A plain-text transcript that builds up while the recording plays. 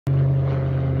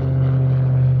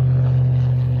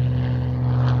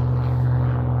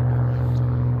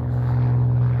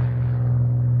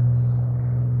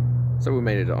So we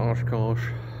made it to Oshkosh.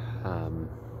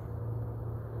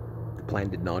 The plan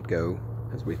did not go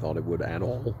as we thought it would at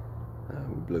all.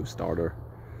 We blew starter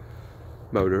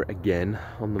motor again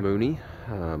on the Mooney, which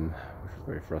was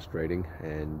very frustrating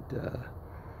and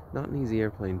not an easy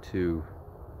airplane to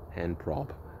hand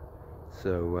prop.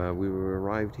 So we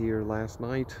arrived here last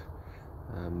night.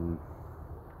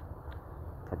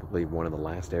 Probably one of the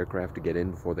last aircraft to get in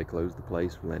before they closed the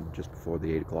place. We landed just before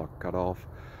the 8 o'clock cutoff.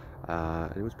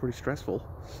 And it was pretty stressful.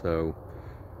 So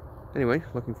anyway,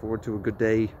 looking forward to a good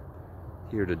day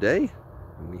here today.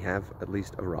 And we have at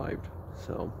least arrived.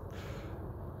 So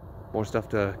more stuff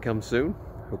to come soon.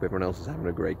 Hope everyone else is having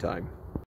a great time.